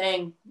our own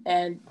thing.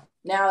 And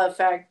now the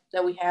fact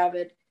that we have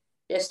it,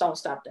 just don't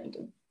stop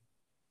thinking.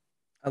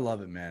 I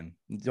love it, man.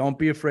 Don't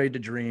be afraid to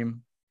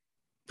dream.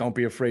 Don't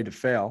be afraid to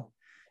fail.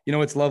 You know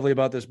what's lovely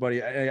about this,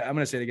 buddy? I'm going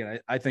to say it again.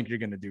 I think you're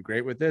going to do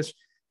great with this.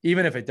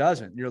 Even if it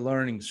doesn't, you're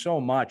learning so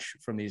much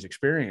from these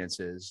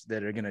experiences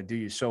that are going to do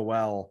you so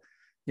well,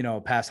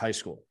 past high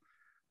school.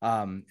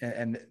 And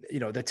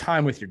the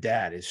time with your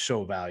dad is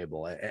so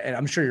valuable. And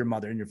I'm sure your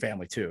mother and your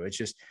family too. It's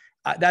just,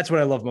 that's what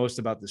I love most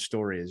about this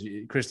story is,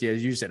 Christy,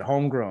 as you said,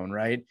 homegrown,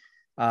 right?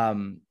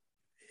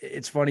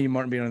 It's funny,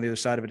 Martin, being on the other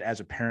side of it as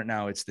a parent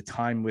now. It's the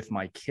time with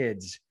my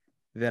kids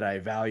that I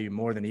value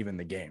more than even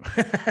the game.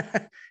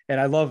 And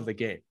I love the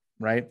game,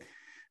 right?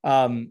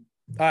 All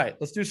right,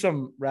 let's do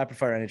some rapid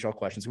fire NHL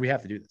questions. We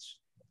have to do this.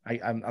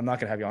 I'm not going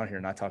to have you on here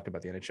and not talk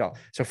about the NHL.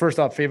 So first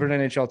off, favorite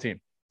NHL team?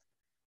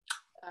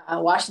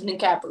 Washington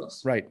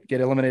Capitals. Right. Get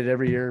eliminated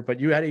every year, but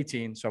you had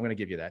 18, so I'm going to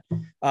give you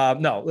that.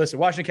 No, listen,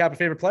 Washington Capitals,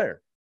 favorite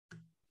player?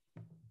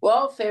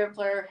 Well, favorite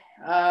player,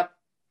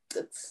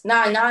 it's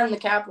not in the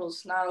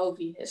Capitals, not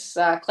Ovi. It's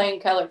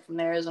Clayton Keller from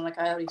the Arizona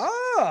Coyotes.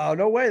 Oh,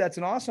 no way. That's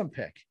an awesome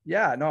pick.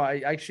 Yeah, no,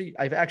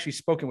 I've actually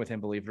spoken with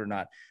him, believe it or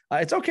not.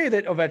 It's okay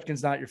that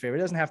Ovechkin's not your favorite.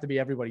 It doesn't have to be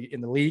everybody in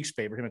the league's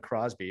favorite, him and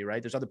Crosby,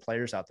 right? There's other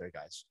players out there,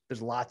 guys.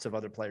 There's lots of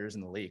other players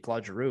in the league.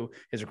 Claude Giroux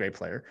is a great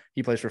player.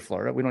 He plays for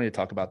Florida. We don't need to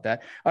talk about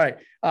that. All right.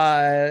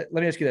 Let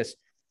me ask you this.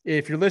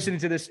 If you're listening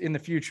to this in the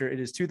future, it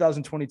is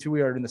 2022.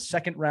 We are in the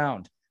second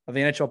round of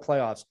the NHL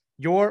playoffs.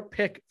 Your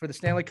pick for the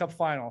Stanley Cup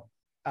final,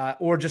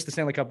 or just the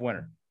Stanley Cup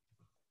winner?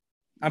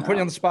 I'm putting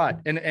you on the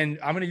spot, and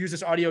I'm going to use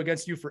this audio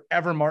against you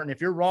forever, Martin.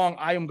 If you're wrong,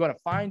 I am going to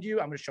find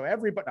you. I'm going to show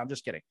everybody. I'm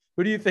just kidding.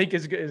 Who do you think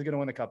is going to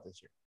win the cup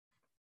this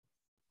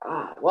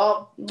year?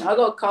 Well, I'll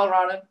go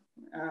Colorado.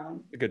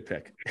 A good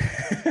pick.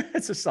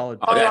 It's a solid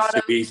pick. Oh, that's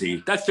too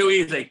easy. That's too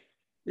easy.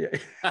 Yeah.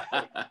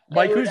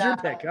 Mike, who's your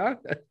pick, huh?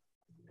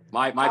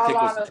 My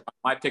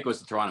pick was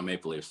the Toronto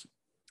Maple Leafs.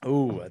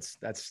 Oh,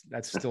 that's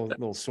still a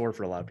little sore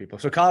for a lot of people.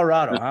 So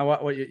Colorado, huh?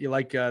 What you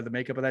like the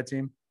makeup of that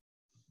team?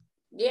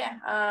 Yeah.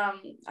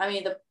 I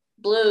mean, the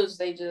Blues,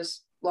 they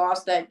just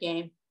lost that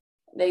game.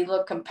 They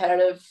look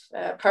competitive.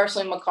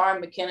 Personally, Makar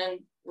and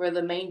McKinnon were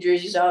the main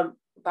jerseys I would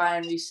buy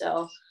and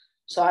resell.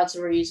 So that's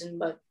the reason.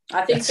 But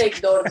I think they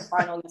could go to the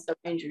final against the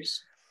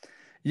Rangers.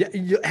 Yeah.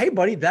 Hey,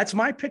 buddy, that's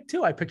my pick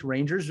too. I picked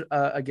Rangers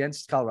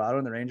against Colorado,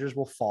 and the Rangers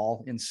will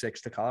fall in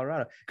 6 to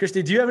Colorado.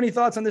 Christy, do you have any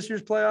thoughts on this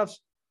year's playoffs?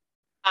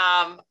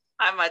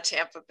 I'm a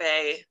Tampa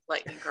Bay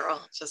Lightning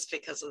girl just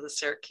because of the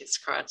Syracuse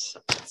Crunch.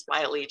 It's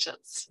my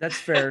allegiance. That's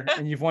fair.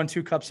 And you've won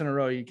 2 cups in a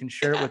row. You can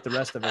share it with the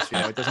rest of us.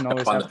 It doesn't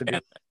always have to be.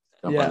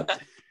 Yeah.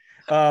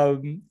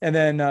 And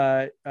then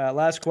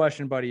last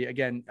question, buddy.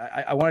 Again,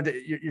 I wanted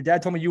to, your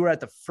dad told me you were at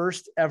the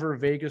first ever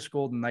Vegas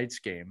Golden Knights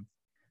game,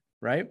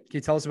 right? Can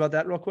you tell us about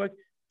that real quick?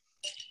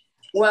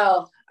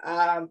 Well,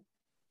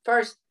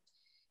 first,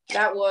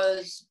 that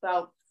was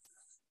about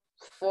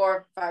 4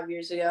 or 5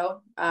 years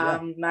ago.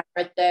 My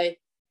birthday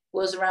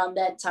was around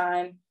that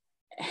time,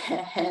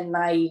 and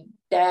my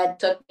dad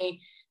took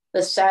me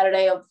the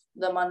Saturday of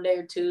the Monday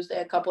or Tuesday,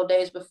 a couple of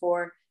days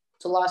before,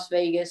 to Las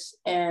Vegas.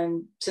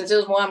 And since it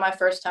was one of my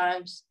first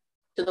times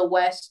to the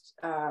West,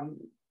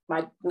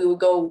 my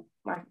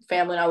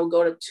family and I would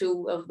go to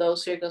 2 of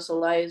those Cirque du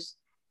Soleils,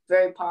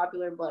 very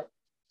popular. But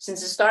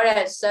since it started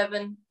at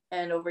 7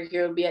 and over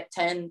here it would be at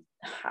 10,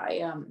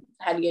 I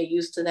had to get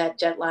used to that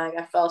jet lag.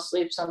 I fell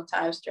asleep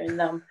sometimes during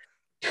them.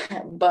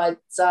 But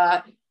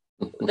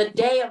the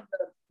day of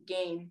the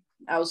game,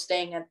 I was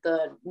staying at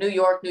the New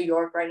York,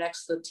 right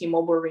next to the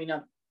T-Mobile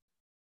Arena.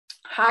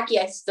 Hockey,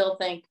 I still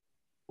think,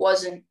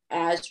 wasn't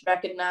as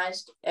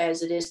recognized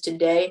as it is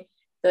today.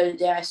 The other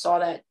day I saw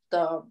that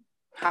the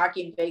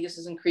hockey in Vegas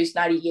has increased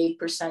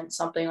 98%,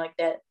 something like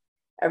that,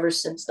 ever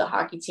since the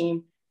hockey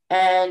team.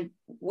 And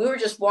we were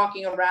just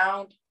walking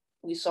around.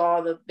 We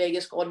saw the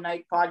Vegas Golden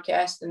Knight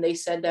podcast, and they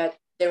said that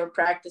they were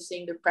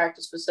practicing. Their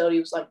practice facility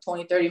was like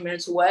 20, 30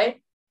 minutes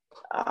away.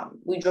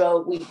 We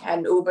had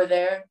an Uber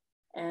there,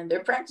 and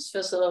their practice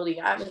facility,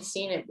 I haven't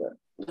seen it, but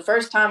the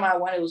first time I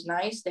went, it was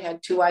nice. They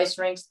had 2 ice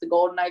rinks. The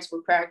Golden Knights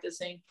were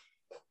practicing.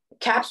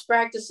 Caps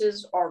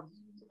practices are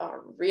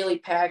really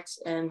packed,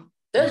 and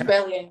there's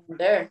barely anyone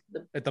there.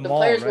 At the mall,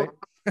 players right?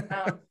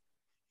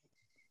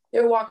 They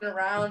were walking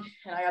around,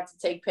 and I got to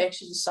take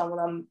pictures of some of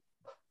them.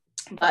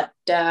 But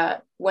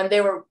when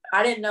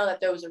I didn't know that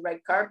there was a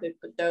red carpet,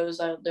 but there was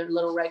their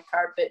little red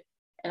carpet,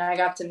 and I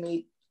got to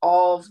meet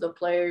all of the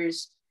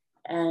players,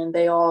 and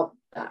they all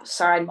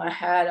signed my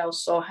hat. I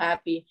was so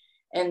happy,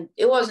 and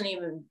it wasn't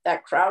even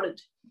that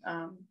crowded.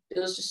 It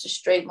was just a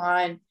straight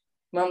line.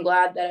 I'm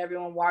glad that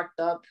everyone walked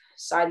up,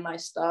 signed my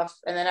stuff,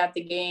 and then at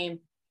the game,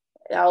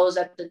 that was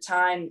at the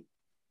time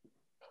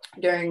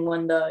during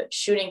when the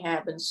shooting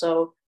happened.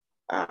 So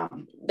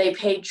they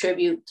paid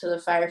tribute to the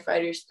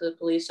firefighters, to the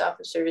police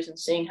officers, and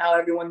seeing how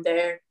everyone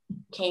there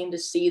came to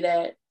see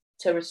that,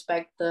 to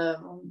respect the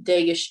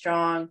Dig is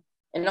Strong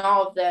and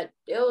all of that.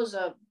 It was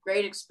a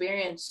great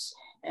experience,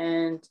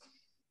 and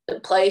the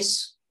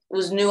place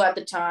was new at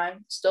the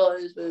time, still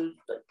is, but it was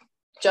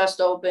just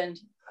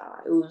opened.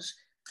 It was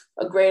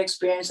a great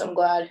experience. I'm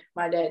glad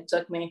my dad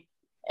took me.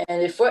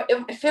 And if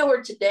it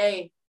were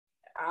today,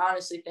 I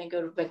honestly think it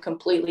would have been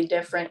completely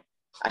different.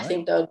 I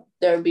think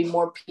there would be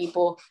more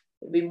people,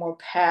 it would be more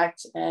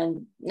packed.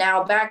 And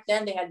now, back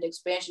then they had the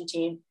expansion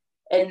team,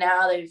 and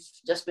now they've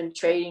just been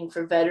trading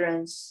for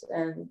veterans,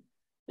 and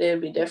they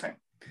would be different.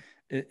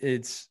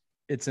 It's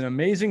an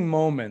amazing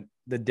moment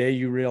the day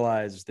you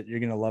realize that you're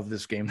going to love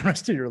this game the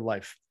rest of your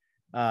life.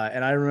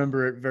 And I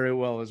remember it very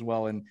well as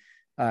well. And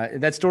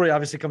that story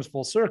obviously comes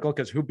full circle,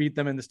 because who beat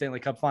them in the Stanley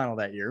Cup final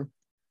that year?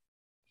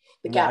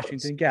 The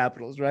Washington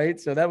Capitals, right?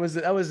 So that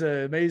was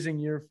an amazing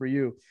year for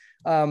you.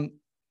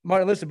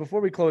 Martin, listen,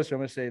 before we close, I'm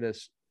going to say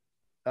this.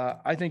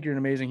 I think you're an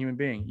amazing human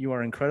being. You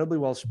are incredibly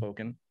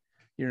well-spoken.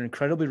 You're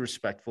incredibly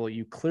respectful.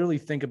 You clearly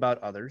think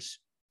about others.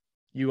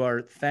 You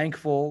are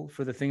thankful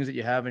for the things that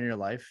you have in your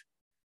life.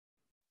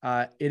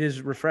 It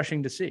is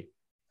refreshing to see.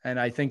 And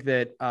I think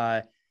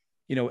that,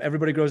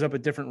 everybody grows up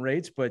at different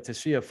rates, but to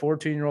see a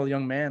 14-year-old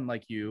young man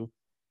like you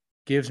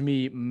gives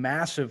me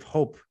massive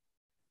hope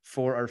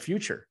for our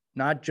future,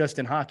 not just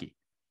in hockey.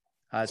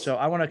 So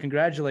I want to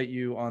congratulate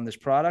you on this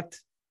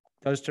product,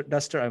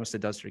 Duster. I almost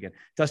said Duster again.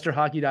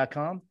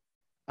 DusterHockey.com.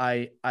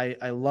 I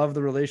love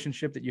the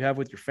relationship that you have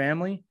with your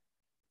family,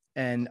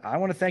 and I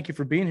want to thank you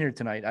for being here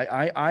tonight.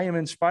 I am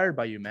inspired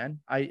by you, man.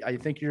 I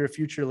think you're a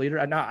future leader.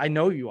 I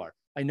know you are.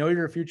 I know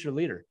you're a future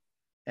leader,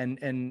 and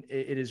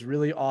it is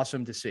really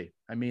awesome to see.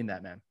 I mean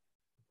that, man.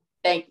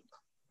 Thank you.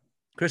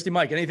 Christy,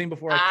 Mike, anything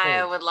before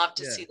I would love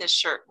to see this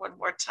shirt one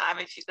more time.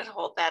 If you could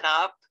hold that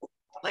up,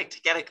 I'd like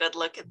to get a good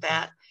look at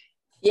that.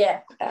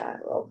 Yeah.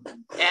 And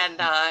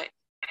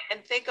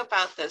think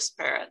about this,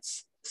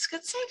 parents. This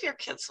could save your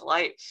kid's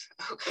life.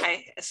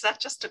 Okay, it's not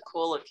just a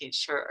cool looking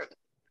shirt.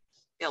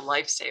 Be a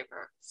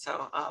lifesaver.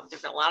 So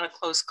there've been a lot of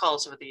close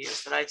calls over the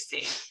years that I've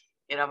seen.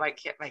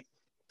 My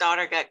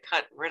daughter got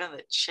cut right on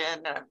the chin,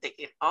 and I'm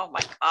thinking, oh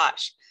my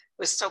gosh,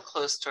 it was so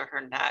close to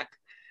her neck.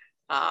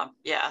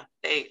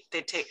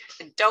 They take,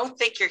 and don't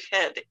think your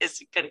kid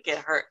isn't going to get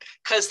hurt,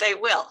 because they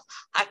will.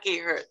 Hockey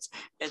hurts,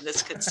 and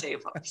this could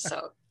save them.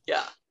 So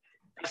yeah,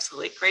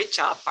 absolutely. Great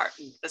job,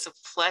 Martin. It's a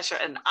pleasure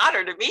and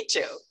honor to meet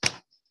you.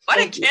 What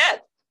a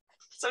kid.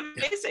 It's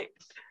amazing.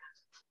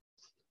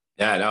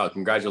 Yeah, no,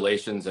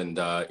 congratulations. And,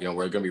 we're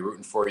going to be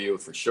rooting for you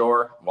for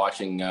sure.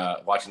 Watching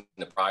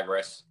the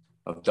progress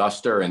of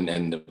Duster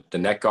and the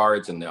neck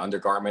guards and the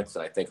undergarments.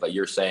 And I think, like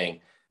you're saying,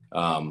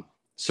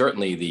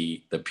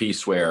 certainly the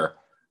piece where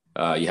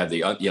you have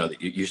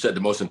you said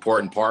the most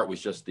important part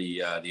was just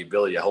the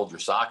ability to hold your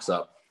socks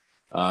up.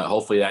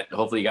 hopefully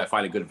you got to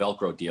find a good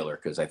Velcro dealer,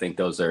 because I think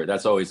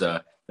that's always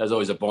a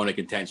bone of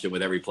contention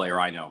with every player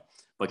I know.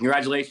 But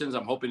congratulations!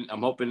 I'm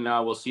hoping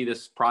we'll see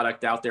this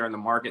product out there in the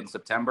market in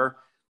September,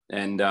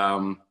 and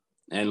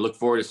look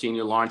forward to seeing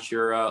you launch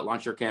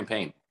your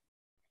campaign.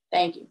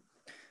 Thank you.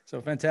 So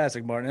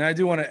fantastic, Martin. And I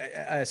do want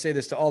to say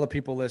this to all the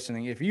people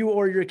listening. If you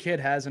or your kid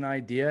has an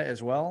idea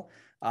as well,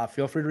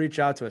 feel free to reach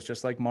out to us,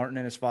 just like Martin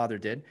and his father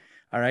did.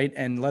 All right.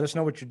 And let us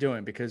know what you're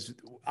doing, because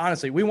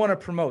honestly, we want to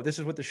promote. This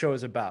is what the show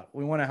is about.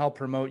 We want to help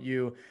promote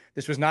you.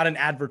 This was not an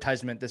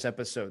advertisement, this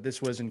episode.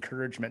 This was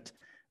encouragement,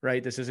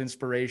 right? This is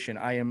inspiration.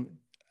 I'm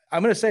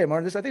going to say it,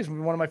 Martin. I think it's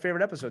one of my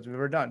favorite episodes we've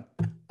ever done.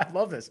 I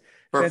love this.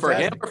 For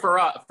him or for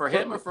us? For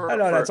him or for I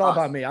know for that's all us?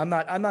 about me. I'm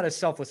not as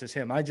selfless as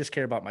him. I just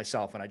care about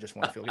myself, and I just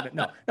want to feel good.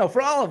 No,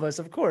 for all of us,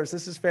 of course.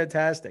 This is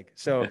fantastic.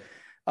 So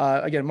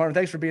again, Martin,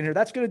 thanks for being here.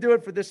 That's going to do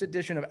it for this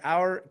edition of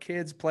Our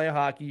Kids Play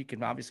Hockey. You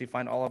can obviously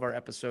find all of our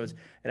episodes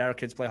at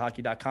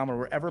ourkidsplayhockey.com or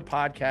wherever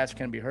podcasts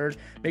can be heard.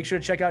 Make sure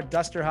to check out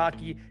Duster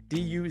Hockey,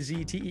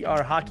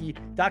 DUZTER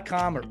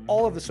hockey.com, or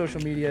all of the social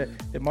media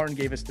that Martin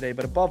gave us today.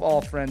 But above all,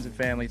 friends and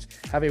families,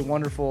 have a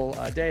wonderful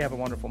day, have a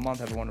wonderful month,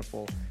 have a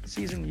wonderful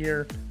season,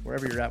 year,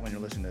 wherever you're at when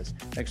you're listening to this.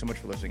 Thanks so much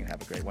for listening, and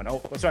have a great one.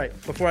 Oh, sorry,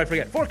 before I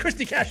forget, for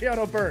Christy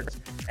Casciano Burns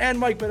and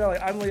Mike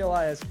Benelli, I'm Lee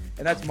Elias,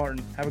 and that's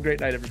Martin. Have a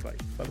great night, everybody.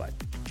 Bye-bye.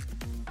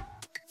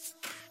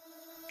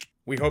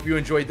 We hope you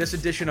enjoyed this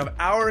edition of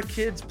Our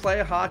Kids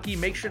Play Hockey.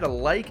 Make sure to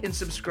like and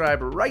subscribe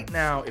right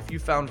now if you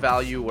found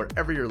value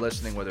wherever you're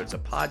listening, whether it's a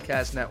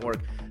podcast network,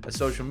 a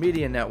social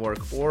media network,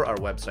 or our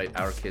website,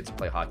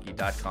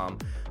 ourkidsplayhockey.com.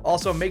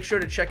 Also, make sure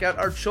to check out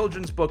our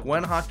children's book,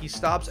 When Hockey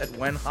Stops, at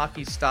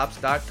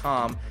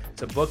whenhockeystops.com.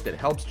 It's a book that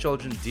helps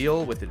children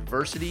deal with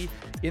adversity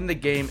in the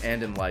game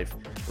and in life.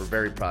 We're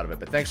very proud of it.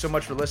 But thanks so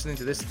much for listening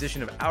to this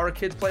edition of Our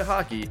Kids Play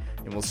Hockey,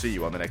 and we'll see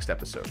you on the next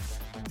episode.